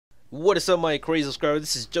What is up, my crazy subscribers?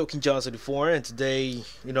 This is Joking Johnson 74, and today,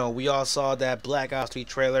 we all saw that Black Ops 3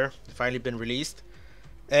 trailer finally been released.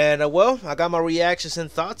 And well, I got my reactions and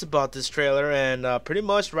thoughts about this trailer, and pretty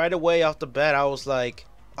much right away off the bat, I was like,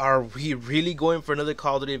 are we really going for another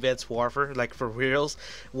Call of Duty Advanced Warfare? Like, for reals?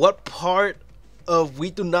 What part of we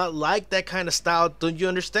do not like that kind of style? Don't you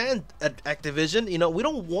understand, Activision? We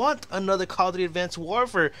don't want another Call of Duty Advanced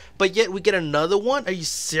Warfare, but yet we get another one? Are you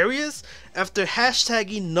serious? After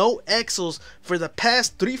hashtagging no exos for the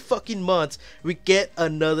past 3 fucking months, we get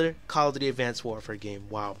another Call of Duty Advanced Warfare game.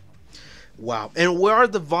 Wow. And where are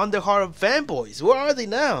the Von der Haar fanboys? Where are they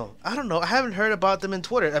now? I don't know. I haven't heard about them in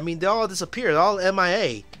Twitter. I mean, they all disappeared, all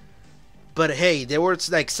MIA. But hey, they were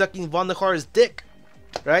like sucking Von der Haar's dick,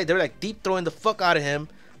 right? They were like deep throwing the fuck out of him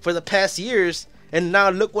for the past years, and now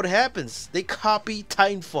look what happens. They copy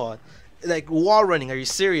Titanfall, like wall running. Are you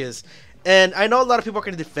serious? And I know a lot of people are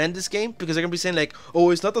going to defend this game because they're going to be saying like, oh,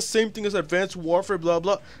 it's not the same thing as Advanced Warfare, blah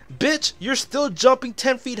blah. Bitch, you're still jumping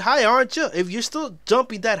 10 feet high, aren't you? If you're still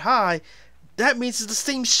jumping that high, that means it's the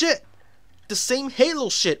same shit, the same Halo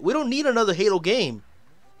shit. We don't need another Halo game.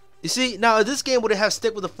 You see, now if this game would have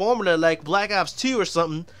stick with the formula like Black Ops 2 or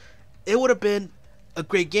something, it would have been a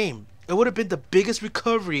great game. It would have been the biggest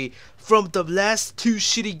recovery from the last 2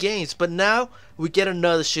 shitty games. But now we get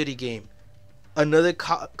another shitty game, another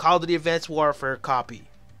Call of Duty Advanced Warfare copy,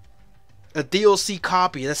 a DLC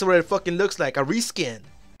copy. That's what it fucking looks like, a reskin.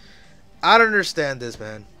 I don't understand this,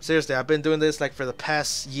 man. Seriously, I've been doing this like for the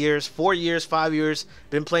past years, 4 years, 5 years.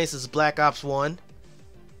 Been playing since Black Ops 1,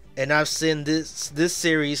 and I've seen this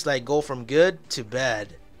series like go from good to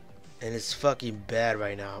bad, and it's fucking bad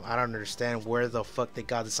right now. I don't understand where the fuck they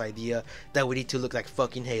got this idea that we need to look like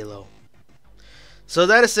fucking Halo. So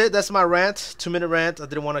that is it. That's my rant, 2-minute rant. I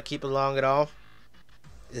didn't want to keep it long at all.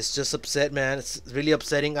 It's just upset, man. It's really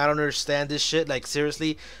upsetting. I don't understand this shit. Like,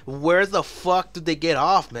 seriously, where the fuck did they get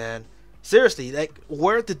off, man? Seriously, like,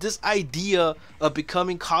 where did this idea of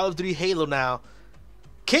becoming Call of Duty Halo now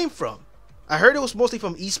came from? I heard it was mostly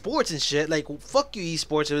from esports and shit. Like, fuck you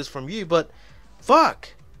esports, it was from you, but fuck.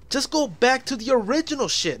 Just go back to the original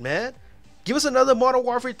shit, man. Give us another Modern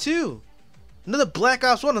Warfare 2. Another Black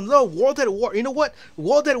Ops 1, another World at War. You know what?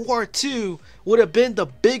 World at War 2 would have been the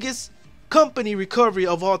biggest company recovery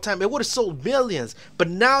of all time. It would have sold millions. But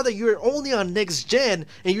now that you're only on next gen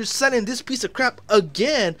and you're selling this piece of crap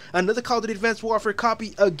again, another Call of Duty Advanced Warfare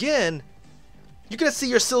copy again, you're gonna see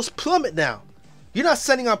your sales plummet now. You're not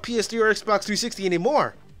selling on PS3 or Xbox 360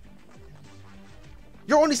 anymore.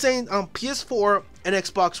 You're only selling on PS4 and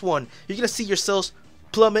Xbox One. You're gonna see your sales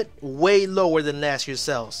plummet way lower than last year's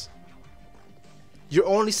sales. You're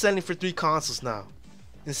only selling for 3 consoles now,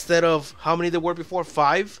 instead of how many there were before,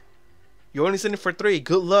 5. You're only selling for 3.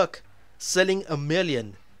 Good luck selling 1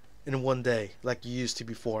 million in one day like you used to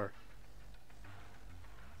before.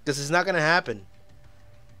 This is not gonna happen.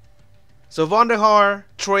 So Von der Haar,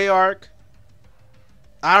 Treyarch,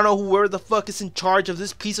 I don't know whoever the fuck is in charge of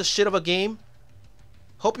this piece of shit of a game.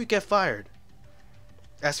 Hope you get fired.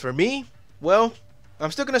 As for me, well,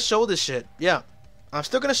 I'm still gonna show this shit. Yeah, I'm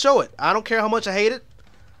still gonna show it. I don't care how much I hate it.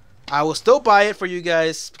 I will still buy it for you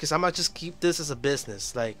guys because I'm gonna just keep this as a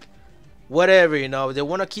business. Like, whatever, if they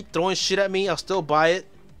want to keep throwing shit at me, I'll still buy it.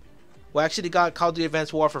 Well, I actually got Call of Duty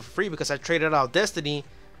Advanced Warfare for free because I traded out Destiny,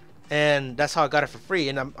 and that's how I got it for free.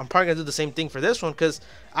 And I'm probably gonna do the same thing for this one because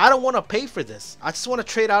I don't want to pay for this. I just want to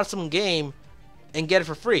trade out some game and get it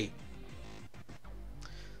for free.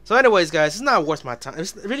 So anyways, guys, it's not worth my time.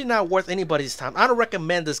 It's really not worth anybody's time. I don't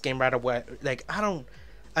recommend this game right away. Like,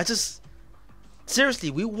 seriously,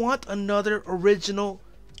 we want another original,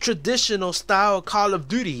 traditional style Call of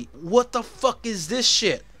Duty. What the fuck is this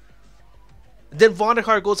shit? Then Von der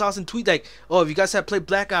Haar goes out and tweet like, oh, if you guys have played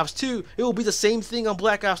Black Ops 2, it will be the same thing on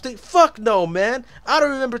Black Ops 3. Fuck no, man. I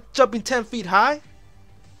don't remember jumping 10 feet high.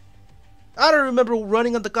 I don't remember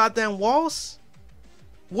running on the goddamn walls.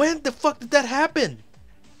 When the fuck did that happen?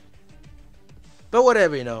 But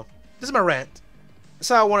whatever, this is my rant.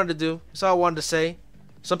 That's all I wanted to do. That's all I wanted to say.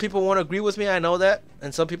 Some people won't agree with me, I know that.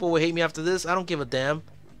 And some people will hate me after this. I don't give a damn.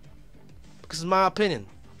 Because it's my opinion.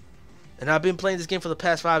 And I've been playing this game for the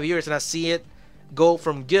past 5 years, and I see it go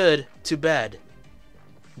from good to bad.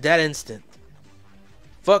 That instant.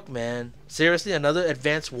 Fuck, man. Seriously, another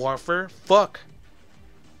Advanced Warfare? Fuck.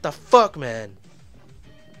 The fuck, man.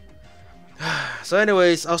 So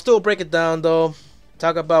anyways, I'll still break it down, though.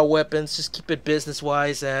 Talk about weapons, just keep it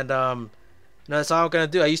business-wise, and that's all I'm gonna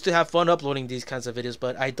do. I used to have fun uploading these kinds of videos,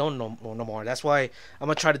 but I don't know no more. That's why I'm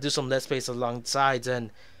gonna try to do some Let's Plays alongside and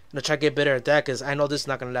try to get better at that, because I know this is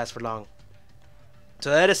not gonna last for long. So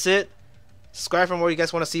that is it. Subscribe for more. You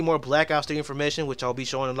guys want to see more Black Ops 3 information, which I'll be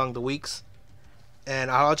showing along the weeks.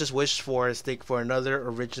 And I'll just wish for a stick for another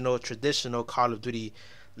original, traditional Call of Duty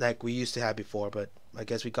like we used to have before. But I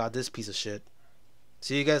guess we got this piece of shit.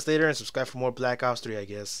 See you guys later and subscribe for more Black Ops 3, I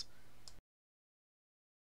guess.